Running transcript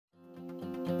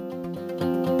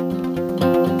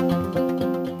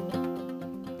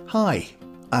Hi,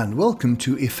 and welcome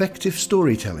to Effective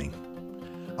Storytelling.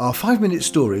 Our 5-minute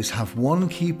stories have one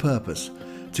key purpose: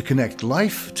 to connect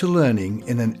life to learning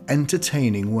in an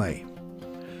entertaining way.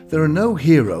 There are no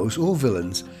heroes or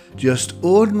villains, just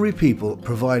ordinary people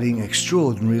providing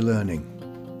extraordinary learning,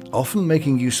 often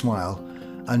making you smile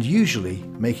and usually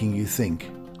making you think.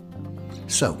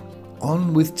 So,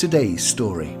 on with today's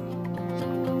story.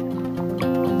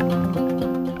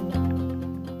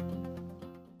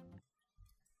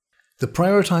 The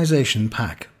Prioritisation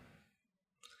Pack.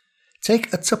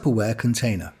 Take a Tupperware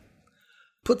container.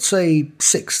 Put, say,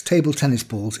 6 table tennis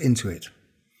balls into it.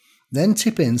 Then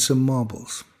tip in some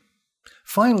marbles.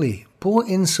 Finally, pour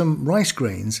in some rice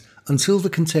grains until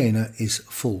the container is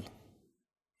full.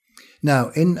 Now,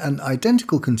 in an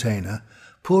identical container,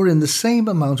 pour in the same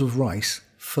amount of rice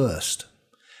first.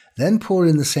 Then pour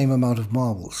in the same amount of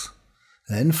marbles.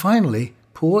 Then finally,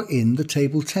 pour in the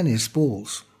table tennis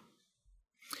balls.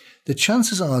 The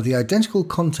chances are the identical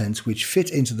contents which fit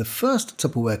into the first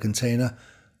Tupperware container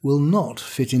will not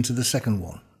fit into the second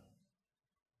one.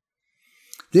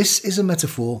 This is a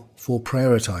metaphor for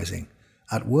prioritising,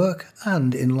 at work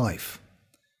and in life.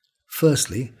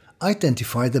 Firstly,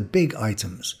 identify the big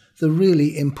items, the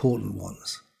really important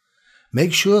ones.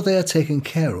 Make sure they are taken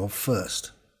care of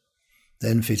first.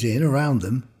 Then fit in around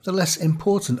them the less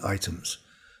important items.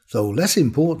 Though less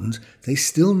important, they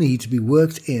still need to be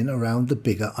worked in around the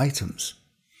bigger items.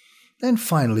 Then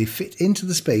finally fit into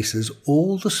the spaces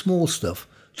all the small stuff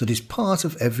that is part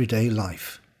of everyday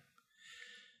life.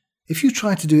 If you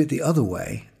try to do it the other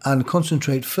way and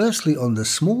concentrate firstly on the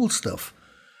small stuff,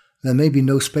 there may be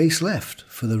no space left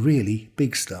for the really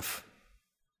big stuff.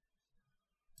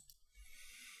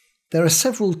 There are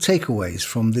several takeaways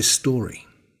from this story.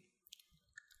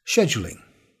 Scheduling.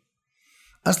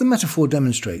 As the metaphor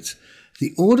demonstrates,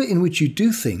 the order in which you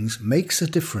do things makes a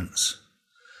difference.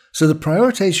 So the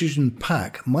Prioritisation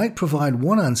Pack might provide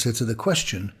one answer to the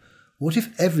question, what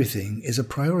if everything is a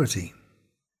priority?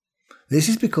 This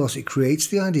is because it creates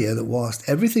the idea that whilst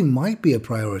everything might be a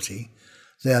priority,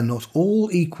 they are not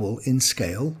all equal in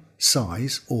scale,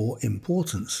 size, or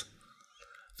importance.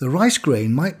 The rice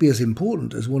grain might be as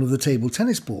important as one of the table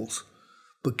tennis balls,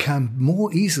 but can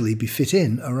more easily be fit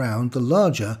in around the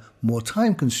larger, more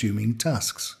time-consuming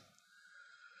tasks.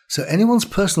 So anyone's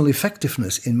personal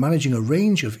effectiveness in managing a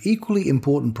range of equally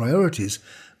important priorities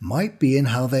might be in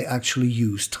how they actually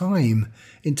use time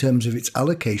in terms of its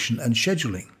allocation and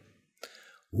scheduling.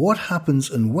 What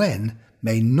happens and when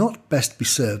may not best be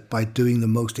served by doing the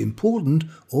most important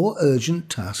or urgent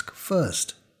task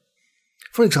first.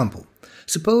 For example,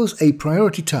 suppose a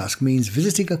priority task means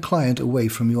visiting a client away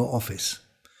from your office.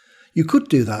 You could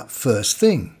do that first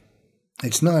thing.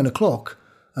 It's 9 o'clock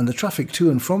and the traffic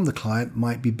to and from the client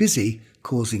might be busy,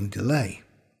 causing delay.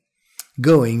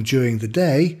 Going during the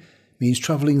day means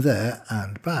travelling there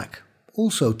and back,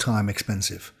 also time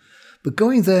expensive. But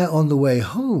going there on the way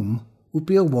home would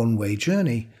be a one-way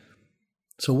journey.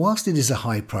 So whilst it is a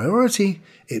high priority,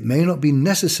 it may not be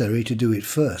necessary to do it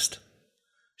first.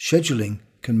 Scheduling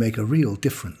can make a real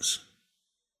difference.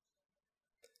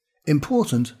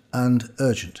 Important and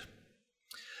urgent.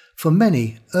 For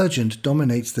many, urgent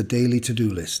dominates the daily to-do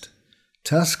list.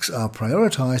 Tasks are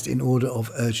prioritised in order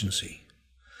of urgency.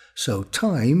 So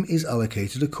time is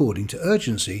allocated according to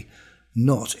urgency,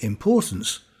 not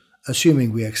importance,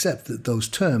 assuming we accept that those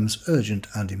terms, urgent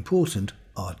and important,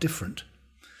 are different.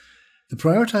 The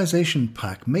Prioritisation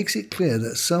Pack makes it clear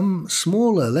that some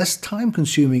smaller, less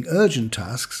time-consuming urgent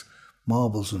tasks,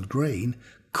 marbles and grain,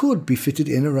 could be fitted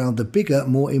in around the bigger,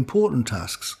 more important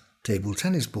tasks, table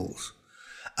tennis balls.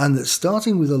 And that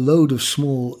starting with a load of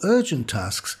small, urgent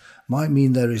tasks might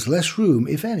mean there is less room,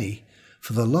 if any,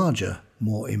 for the larger,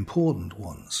 more important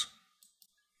ones.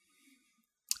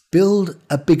 Build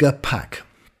a bigger pack.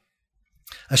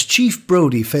 As Chief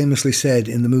Brody famously said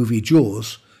in the movie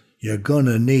Jaws, you're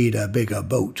gonna need a bigger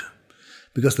boat.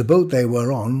 Because the boat they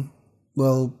were on,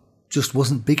 well, just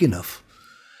wasn't big enough.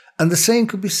 And the same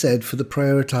could be said for the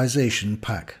Prioritisation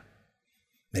Pack.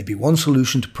 Maybe one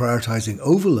solution to prioritising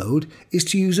overload is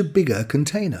to use a bigger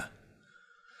container.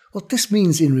 What this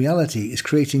means in reality is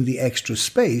creating the extra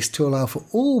space to allow for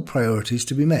all priorities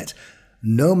to be met,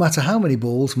 no matter how many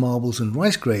balls, marbles and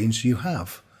rice grains you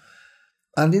have.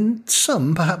 And in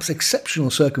some, perhaps exceptional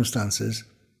circumstances,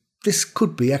 this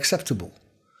could be acceptable.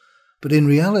 But in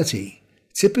reality,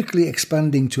 typically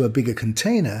expanding to a bigger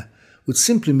container would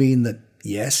simply mean that,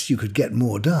 yes, you could get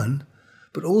more done,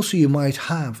 but also you might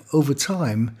have, over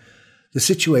time, the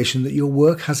situation that your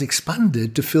work has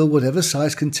expanded to fill whatever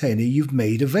size container you've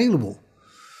made available.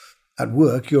 At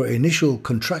work, your initial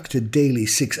contracted daily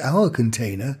 6-hour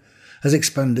container has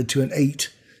expanded to an 8,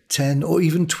 10 or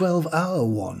even 12-hour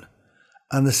one.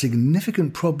 And the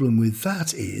significant problem with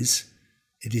that is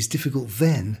it is difficult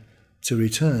then to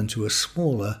return to a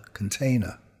smaller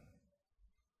container.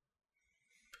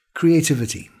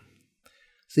 Creativity.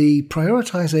 The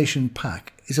Prioritisation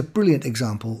pack is a brilliant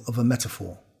example of a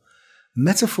metaphor.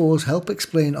 Metaphors help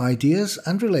explain ideas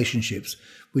and relationships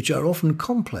which are often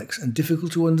complex and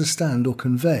difficult to understand or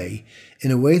convey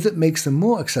in a way that makes them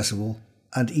more accessible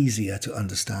and easier to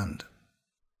understand.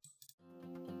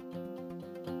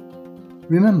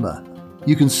 Remember,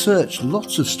 you can search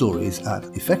lots of stories at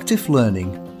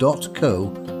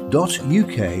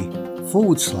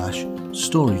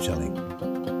effectivelearning.co.uk/storytelling.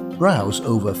 Browse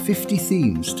over 50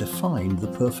 themes to find the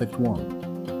perfect one.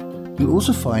 You'll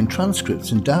also find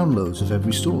transcripts and downloads of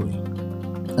every story.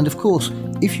 And of course,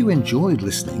 if you enjoyed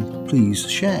listening, please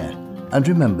share and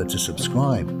remember to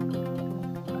subscribe.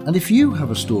 And if you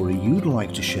have a story you'd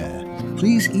like to share,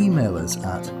 please email us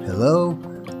at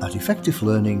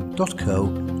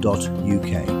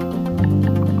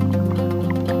hello@effectivelearning.co.uk.